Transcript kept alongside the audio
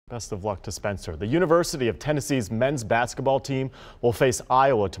Best of luck to Spencer. The University of Tennessee's men's basketball team will face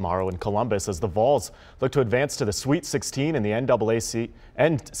Iowa tomorrow in Columbus as the Vols look to advance to the Sweet 16 in the NCAA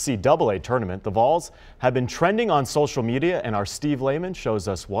tournament. The Vols have been trending on social media, and our Steve Lehman shows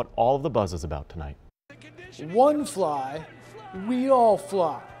us what all of the buzz is about tonight. One fly, we all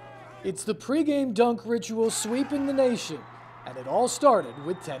fly. It's the pregame dunk ritual sweeping the nation, and it all started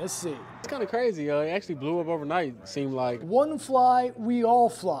with Tennessee. It's kind of crazy. It actually blew up overnight, it seemed like. One fly, we all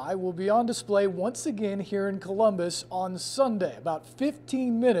fly will be on display once again here in Columbus on Sunday, about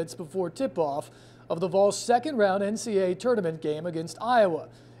 15 minutes before tip-off of the Vols' second-round NCAA tournament game against Iowa.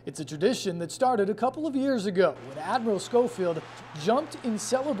 It's a tradition that started a couple of years ago when Admiral Schofield jumped in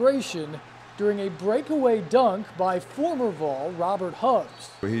celebration during a breakaway dunk by former Vol Robert Hubbs.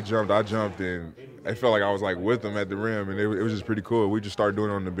 When he jumped, I jumped, and it felt like I was with him at the rim, and it was just pretty cool. We just started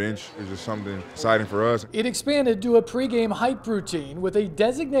doing it on the bench. It was just something exciting for us. It expanded to a pregame hype routine with a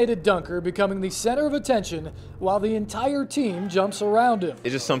designated dunker becoming the center of attention while the entire team jumps around him.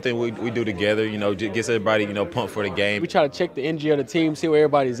 It's just something we do together, gets everybody, pumped for the game. We try to check the energy of the team, see where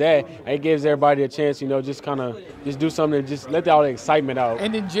everybody's at, and it gives everybody a chance, just do something, just let all the excitement out.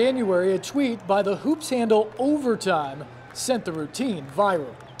 And in January, a tweet by the hoops handle Overtime sent the routine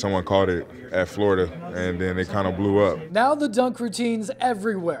viral. Someone caught it at Florida, and then it kind of blew up. Now the dunk routine's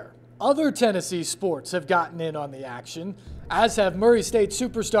everywhere. Other Tennessee sports have gotten in on the action, as have Murray State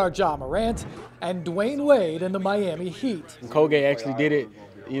superstar Ja Morant and Dwayne Wade in the Miami Heat. Colgate actually did it,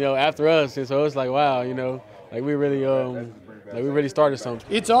 after us, and so it's like, wow, we really started something.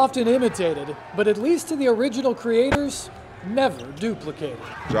 It's often imitated, but at least to the original creators, never duplicated.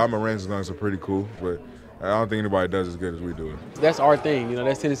 Ja Morant's dunks are pretty cool, but I don't think anybody does as good as we do it. That's our thing,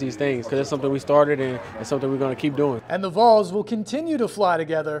 that's Tennessee's thing, because that's something we started and it's something we're going to keep doing. And the Vols will continue to fly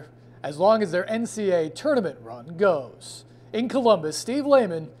together as long as their NCAA tournament run goes. In Columbus, Steve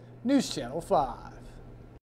Lehman, News Channel 5.